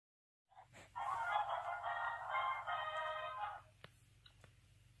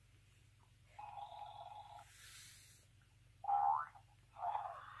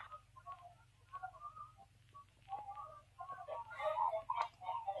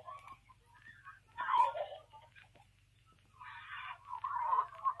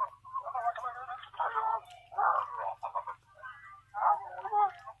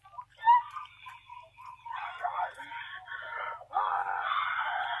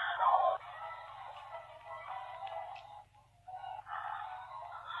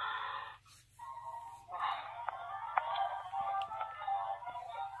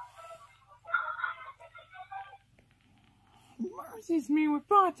This is me with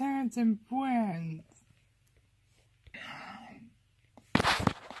Futt and some friends.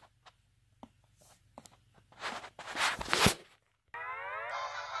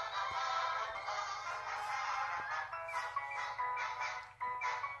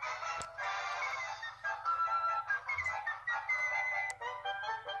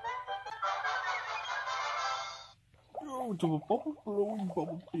 Oh, to a bubble blowing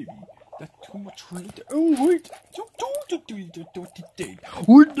bubble baby. That's too much for it. Oh, wait. You don't do it. Oh,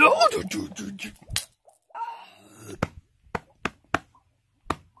 no.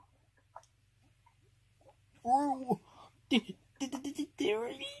 Oh,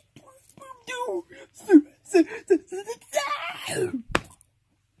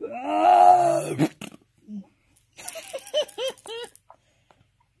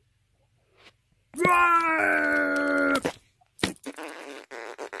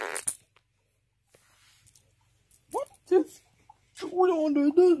 what is going on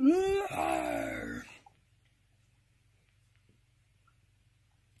with this?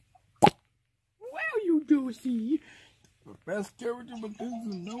 Well, you do see. The best character with this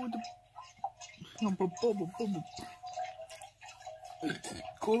is know the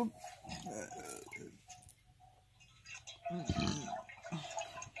call him.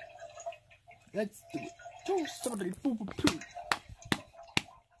 Let's do it. Do somebody boo boo boo.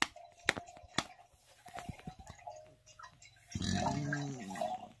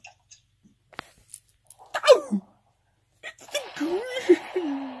 Oh! It's the Grinch!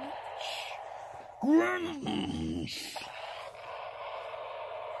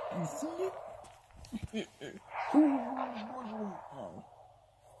 You see it? Oh.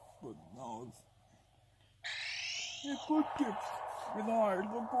 But now it's good gifts with our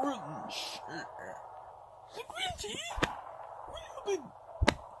the Grinch. The Grinchy?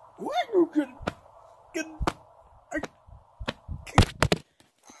 What you can get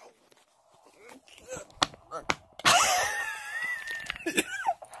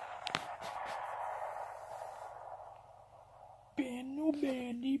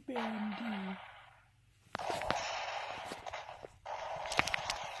Bandy.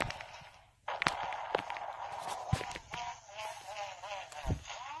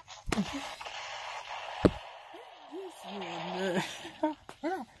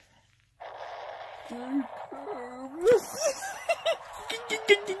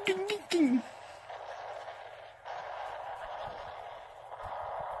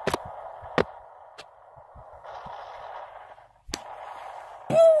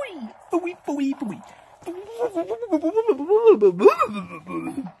 Booey.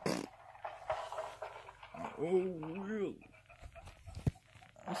 Oh, really?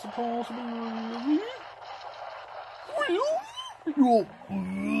 I suppose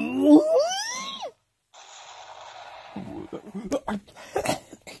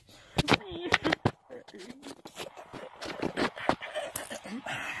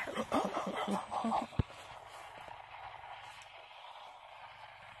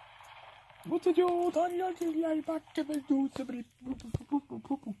what did you do? Back to the do somebody.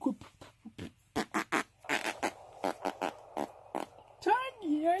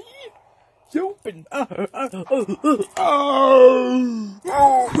 Tanya, open.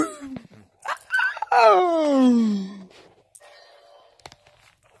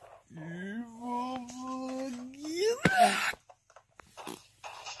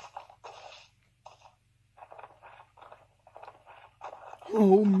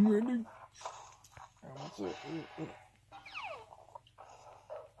 Oh, man.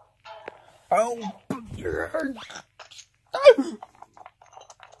 Oh, but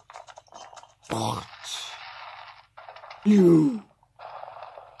you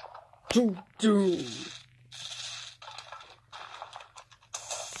to do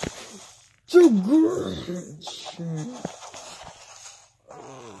to Grinch.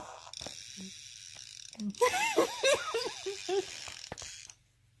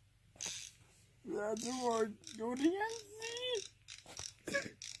 That's what you're doing.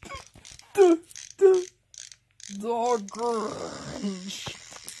 The Grinch.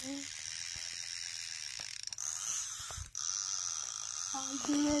 I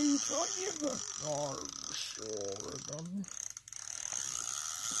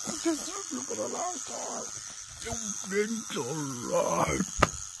can't just look at the last time. You've been so alive.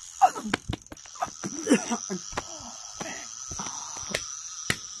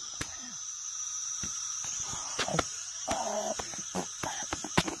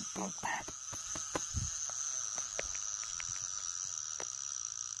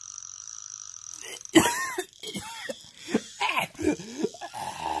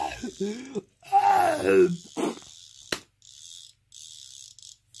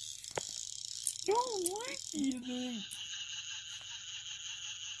 No way, no!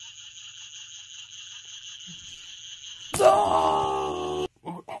 No!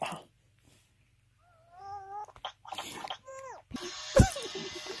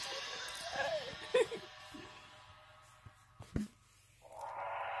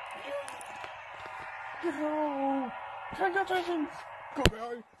 Congratulations! Go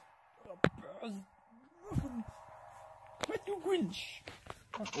away! Let you winch!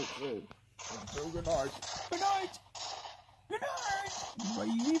 Okay. So good night. Good night! Good night!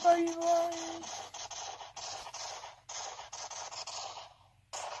 Bye bye bye!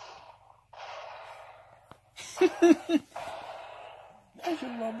 I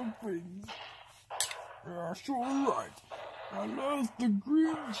should love the things. You're sure right. I lost the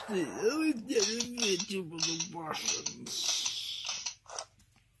Grinch thing. I was getting into the Russians.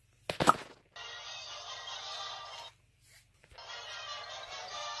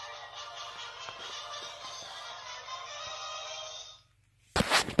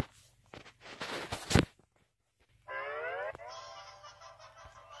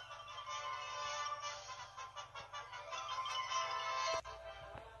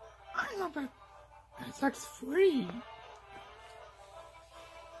 I love it. It's like free.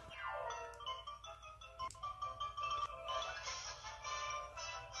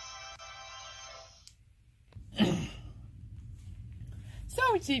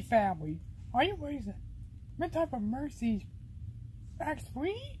 So, G family, are you ready to what type of mercy X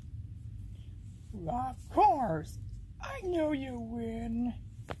free? Of course, I know you win.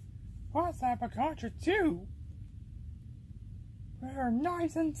 What type of contra too? We're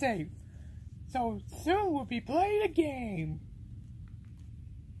nice and safe, so soon we'll be playing a game.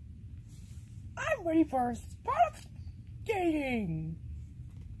 I'm ready for spot skating.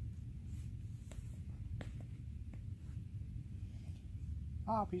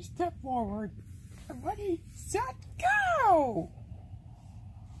 I'll be step forward. Ready, set, go!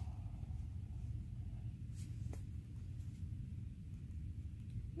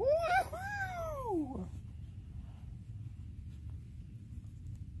 Woohoo!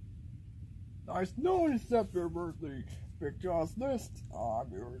 Nice knowing it's your birthday, because this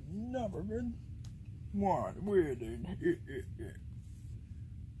time you've never been one winning.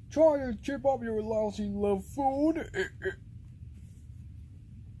 Try to chip up your lousy love food.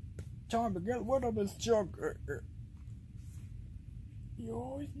 Time to get rid of this junk. You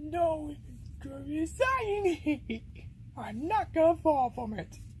always know it's gonna be exciting. I'm not gonna fall from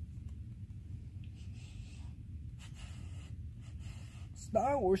it.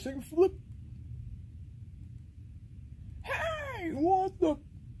 Style wishing flip. Hey, what the?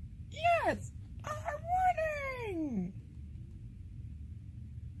 Yes, I'm winning.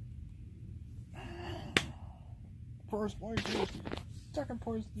 First place Ricky. Second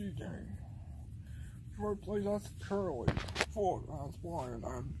place DJ. Third place that's Curly. Fourth that's Brian.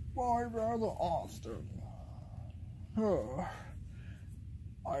 And five as Austin.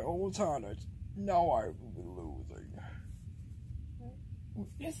 I almost had it. Now I will be losing.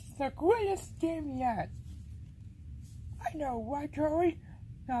 This is the greatest game yet. I know, right, Curly?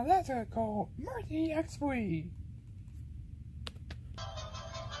 Now that's a call Mercy XP.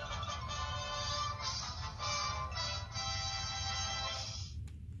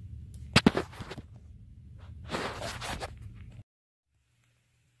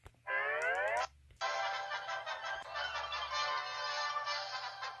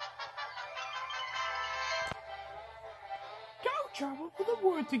 Travel for the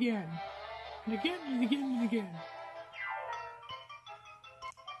woods again. And again and again and again.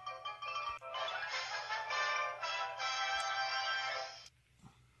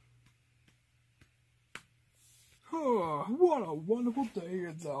 What a wonderful day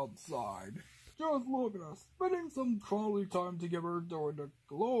it's outside. Just look at us, spending some quality time together during the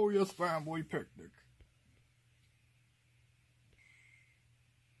glorious family picnic.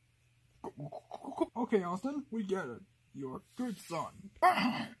 Okay, Austin, we get it. You're a good son.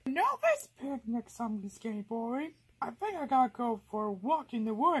 Now this picnic something's getting boring. I think I gotta go for a walk in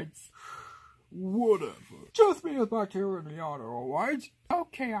the woods. Whatever. Just meet us back here in the yard, alright?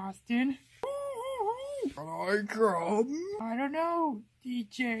 Okay, Austin. Can I come? I don't know,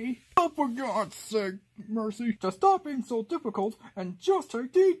 DJ. Oh, for God's sake, Mercy. Just stop being so difficult and just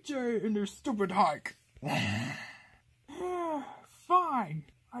take DJ in this stupid hike. Fine.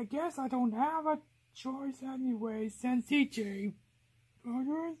 I guess I don't have a choice anyway, since DJ.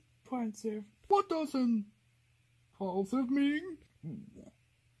 You're impulsive. What does impulsive mean?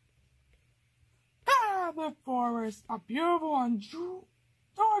 The forest, a beautiful and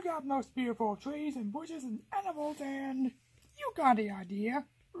dog got most beautiful trees and bushes and animals, and you got the idea.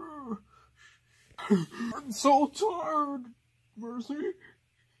 I'm so tired, Mercy.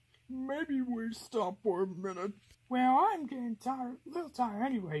 Maybe we stop for a minute. Well, I'm getting tired, a little tired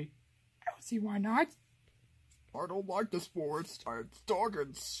anyway. I don't see why not. I don't like the sports. It's dark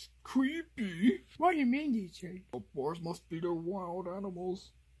and creepy. What do you mean, DJ? The forest must be the wild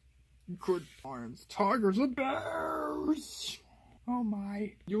animals. You could lions, tigers, and bears. Oh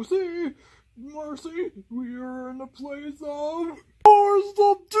my. You see, Marcy, we are in the place of Forest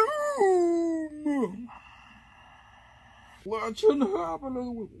of Doom. Legend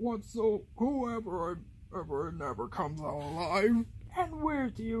happen whoever ever never comes out alive. And where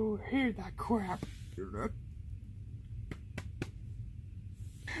do you hear that crap? Hear that?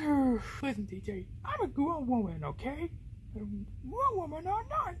 Listen, DJ, I'm a grown woman, okay? Grown woman or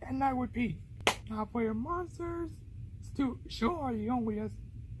not, and I repeat, not afraid of monsters. Sure, the only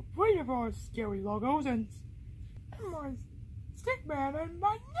afraid of our scary logos and my stick man and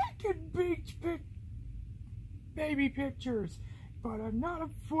my naked baby pictures, but I'm not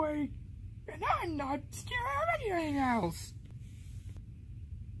afraid, and I'm not scared of anything else.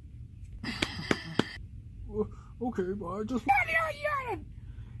 Okay, but I just... Yada!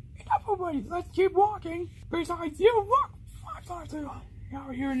 Enough already, let's keep walking. Besides, you walk 5 times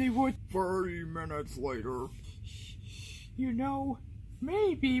out here in the woods. 30 minutes later. You know,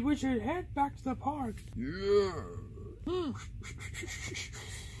 maybe we should head back to the park. Yeah.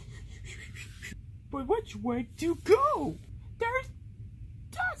 But which way to go? There's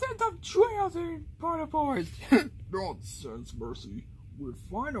dozens of trails in part of the forest. Nonsense, Mercy. We'll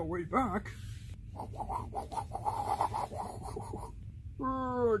find our way back.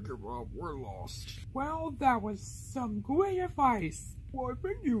 Give up, we're lost. Well, that was some great advice. Why,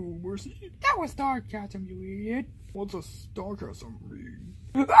 thank you, Mercy. That was sarcasm, you idiot. What's a sarcasm mean?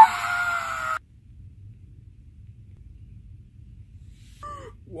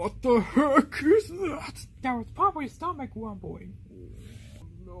 What the heck is that? That was probably stomach rumbling. Oh,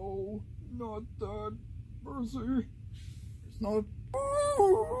 no, not that, Mercy. It's not.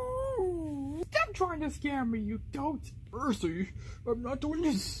 Stop trying to scare me, you dope. Mercy, I'm not doing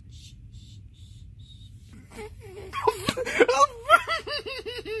this.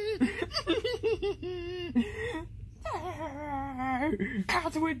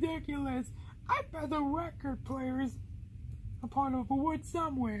 That's ridiculous. I bet the record player is a part of a wood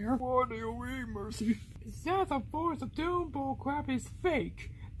somewhere. What do you mean, Mercy? It says the Forest of Doom bullcrap is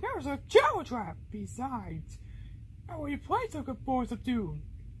fake. There's a jail trap besides. And we played the Forest of Doom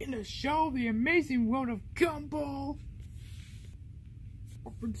in the show The Amazing World of Gumball. I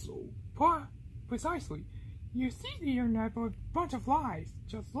think so. Precisely. You see the internet for a bunch of lies.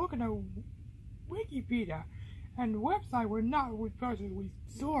 Just look at the Wikipedia and the website were not partially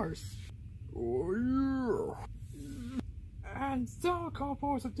sourced. Oh yeah. And so-called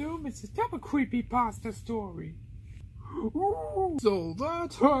Force of Doom is just a creepypasta story. Ooh, so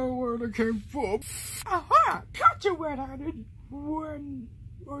that's how where it came from. Aha! Gotcha, red-headed woman.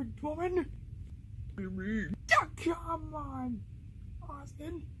 What do you mean? Oh, come on,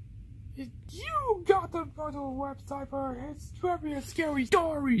 Austin. You got the puzzle website for his trivia scary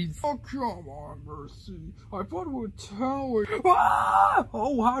stories. Oh, come on, Mercy. I thought we would tell you. Ah!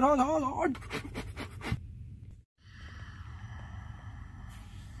 Oh, hold on.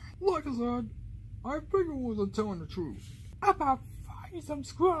 Like I said, I figured we wasn't telling the truth. About finding some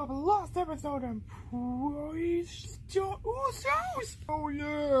scrub lost episode and praise shows. Oh,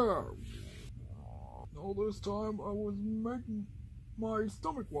 yeah. All this time I was making my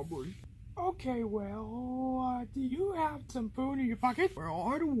stomach wobbly. Okay, well, do you have some food in your pocket?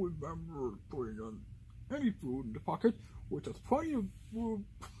 Well, I don't remember putting any food in the pocket, which is plenty of food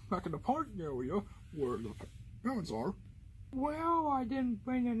back in the park area where the parents are. Well, I didn't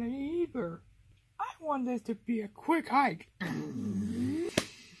bring any either. I want this to be a quick hike.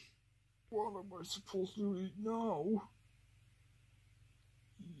 What am I supposed to eat now?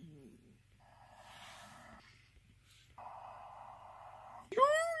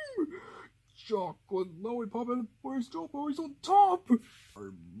 Chocolate lollipop and fresh strawberries on top. I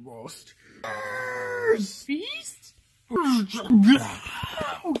must feast. Ow! Shut up!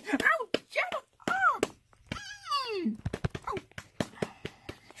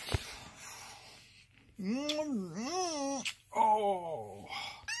 Oh,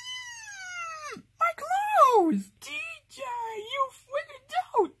 my clothes! DJ, you freaking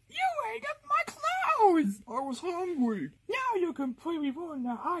dope! You ate up my clothes! I was hungry. Now you completely ruined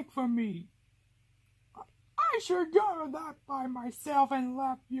the hike for me. I should go to that by myself and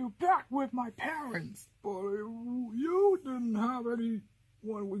left you back with my parents. But if you didn't have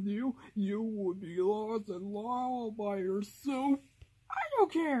anyone with you, you would be lost and all by yourself. I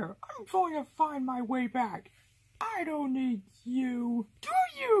don't care. I'm going to find my way back. I don't need you. Do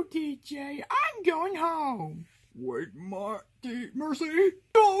you, DJ? I'm going home. Wait, Mercy,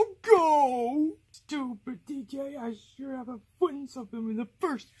 don't go! Stupid DJ, I sure have a foot in something in the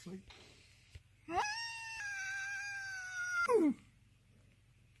first place.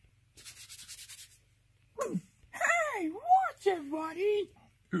 Hey, watch it, buddy!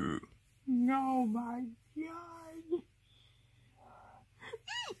 Oh my god!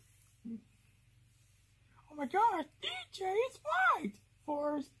 Oh my gosh, DJ is right!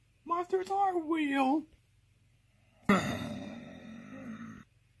 Forest monsters are real!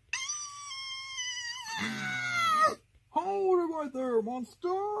 Hold it right there,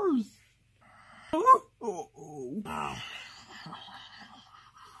 monsters! Uh-oh.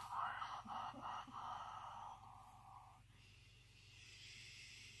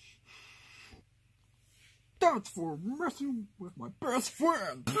 That's for messing with my best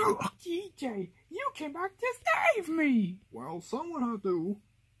friend! DJ, you came back to save me! Well, someone had to.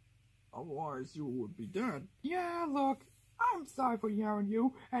 Otherwise, you would be dead. Yeah, look, I'm sorry for yelling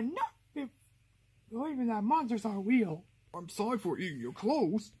you, and not believing that monsters are real. I'm sorry for eating your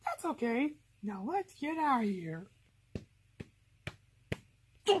clothes. That's okay. Now let's get out of here.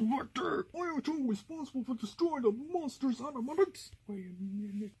 Stop right there! Why aren't you responsible for destroying the monsters' animatronics? Wait a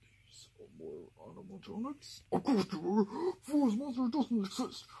minute. More animatronics? Of course you were. Forest monster doesn't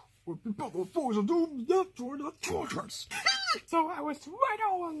exist. Would be better for the doom that join the children's. So I was right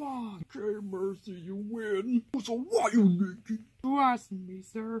all along. Okay, Mercy, you win. So why you naked? Trust me,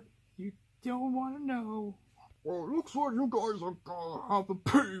 sir. You don't want to know. Well, it looks like you guys are gonna have to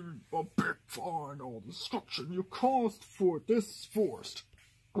pay a big fine on the destruction you caused for this forest.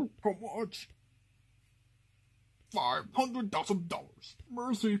 How much? $500,000.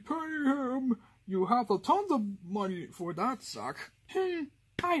 Mercy, pay him. You have a tons of money for that sack.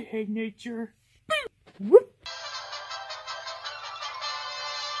 I hate nature. Whoop.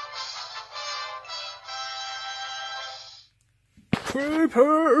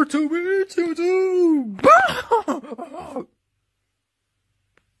 Prepare to be to-do!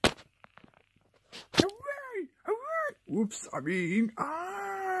 Oops, I mean,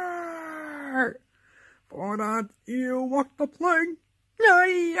 for that, you walk the plank.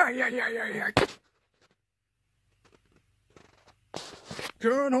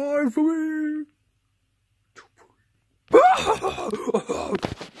 Can't hide from me.